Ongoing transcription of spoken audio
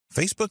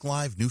Facebook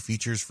Live new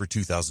features for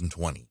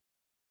 2020.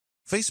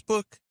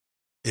 Facebook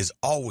is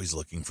always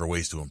looking for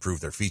ways to improve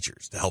their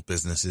features to help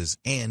businesses,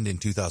 and in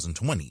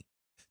 2020,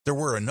 there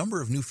were a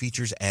number of new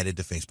features added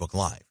to Facebook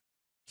Live.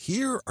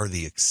 Here are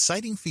the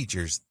exciting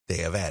features they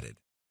have added.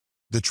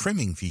 The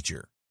trimming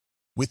feature.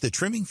 With the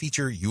trimming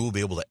feature, you will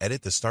be able to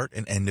edit the start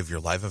and end of your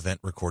live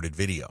event recorded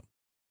video.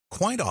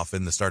 Quite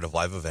often, the start of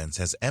live events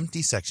has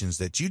empty sections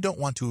that you don't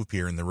want to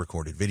appear in the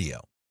recorded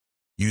video.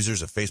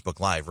 Users of Facebook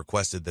Live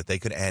requested that they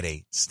could add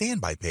a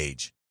standby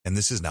page, and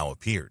this has now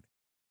appeared.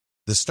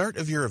 The start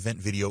of your event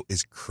video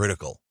is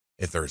critical.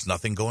 If there is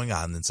nothing going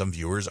on, then some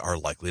viewers are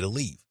likely to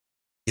leave.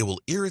 It will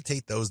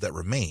irritate those that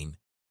remain,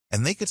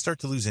 and they could start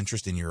to lose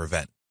interest in your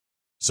event.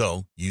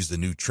 So, use the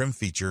new trim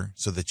feature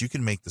so that you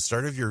can make the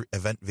start of your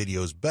event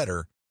videos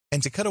better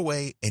and to cut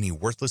away any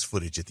worthless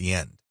footage at the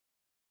end.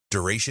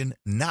 Duration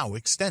now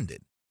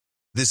extended.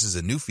 This is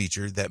a new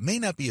feature that may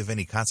not be of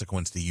any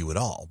consequence to you at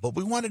all, but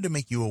we wanted to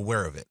make you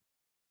aware of it.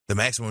 The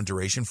maximum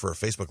duration for a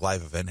Facebook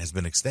Live event has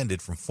been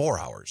extended from 4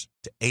 hours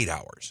to 8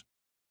 hours.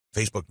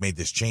 Facebook made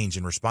this change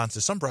in response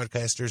to some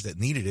broadcasters that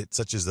needed it,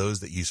 such as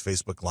those that use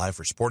Facebook Live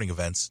for sporting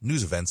events,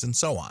 news events, and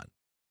so on.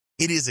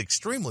 It is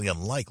extremely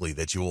unlikely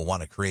that you will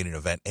want to create an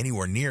event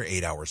anywhere near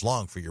 8 hours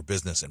long for your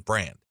business and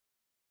brand.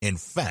 In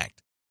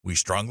fact, we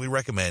strongly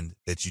recommend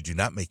that you do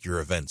not make your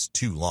events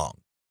too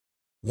long.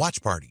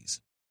 Watch parties.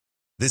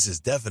 This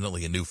is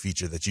definitely a new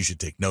feature that you should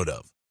take note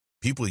of.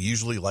 People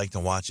usually like to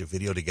watch a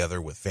video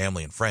together with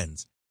family and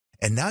friends,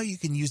 and now you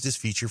can use this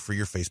feature for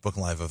your Facebook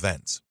Live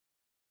events.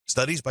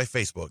 Studies by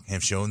Facebook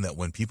have shown that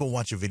when people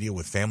watch a video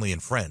with family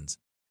and friends,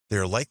 they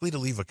are likely to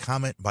leave a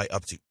comment by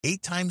up to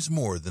 8 times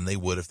more than they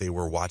would if they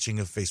were watching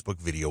a Facebook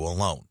video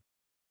alone.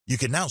 You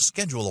can now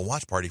schedule a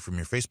watch party from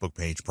your Facebook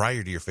page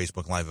prior to your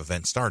Facebook Live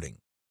event starting.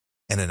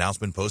 An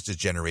announcement post is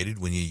generated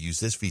when you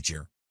use this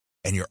feature,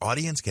 and your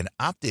audience can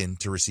opt in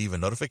to receive a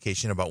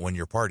notification about when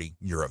your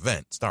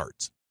event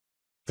starts.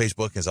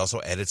 Facebook has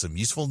also added some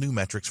useful new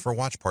metrics for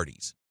watch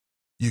parties.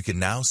 You can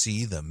now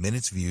see the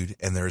minutes viewed,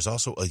 and there is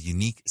also a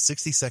unique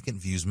 60-second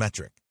views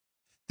metric.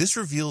 This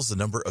reveals the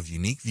number of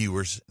unique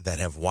viewers that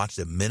have watched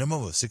a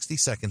minimum of 60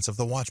 seconds of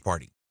the watch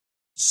party.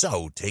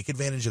 So, take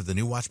advantage of the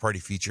new watch party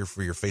feature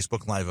for your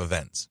Facebook Live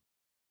events.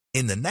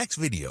 In the next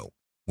video,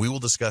 we will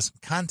discuss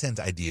content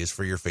ideas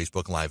for your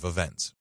Facebook Live events.